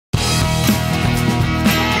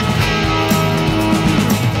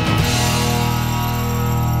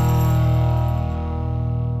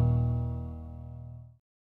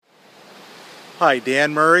Hi,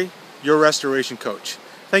 Dan Murray, your restoration coach.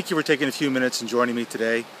 Thank you for taking a few minutes and joining me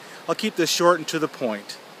today. I'll keep this short and to the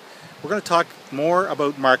point. We're going to talk more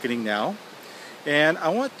about marketing now, and I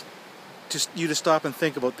want you to stop and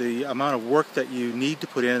think about the amount of work that you need to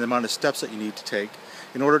put in and the amount of steps that you need to take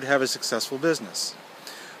in order to have a successful business.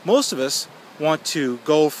 Most of us want to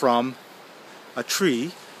go from a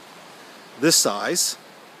tree this size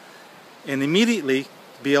and immediately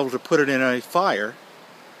be able to put it in a fire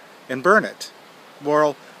and burn it.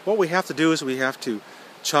 Well, what we have to do is we have to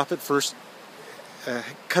chop it first,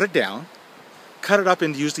 cut it down, cut it up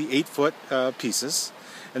into usually 8-foot pieces,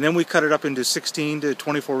 and then we cut it up into 16 to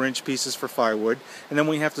 24-inch pieces for firewood, and then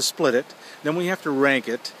we have to split it, then we have to rank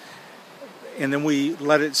it, and then we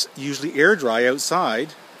let it usually air dry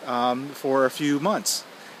outside for a few months.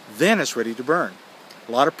 Then it's ready to burn.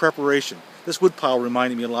 A lot of preparation. This wood pile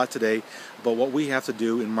reminded me a lot today about what we have to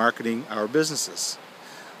do in marketing our businesses.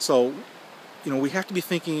 So, we have to be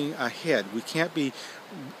thinking ahead. We can't be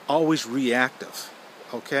always reactive,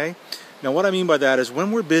 okay? Now, what I mean by that is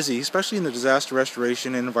when we're busy, especially in the disaster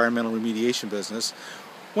restoration and environmental remediation business,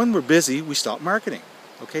 when we're busy, we stop marketing,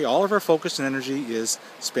 okay? All of our focus and energy is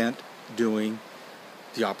spent doing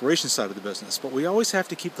the operations side of the business, but we always have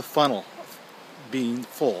to keep the funnel being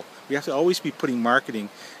full. We have to always be putting marketing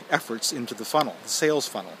efforts into the funnel, the sales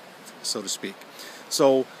funnel, so to speak.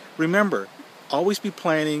 So remember, always be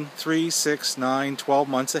planning 3, 6, 9, 12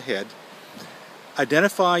 months ahead.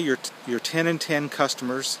 Identify your 10 and 10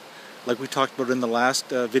 customers, like we talked about in the last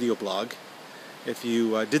video blog. If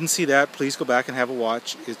you didn't see that, please go back and have a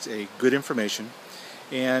watch. It's a good information.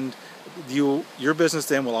 And your business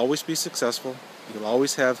then will always be successful. You'll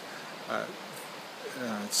always have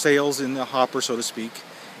sales in the hopper, so to speak.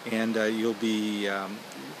 And you'll be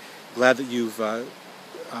glad that you've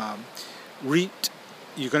reaped.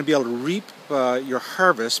 You're going to be able to reap your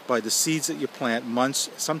harvest by the seeds that you plant months,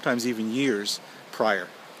 sometimes even years prior.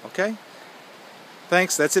 Okay?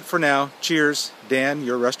 Thanks. That's it for now. Cheers. Dan,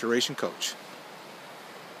 your restoration coach.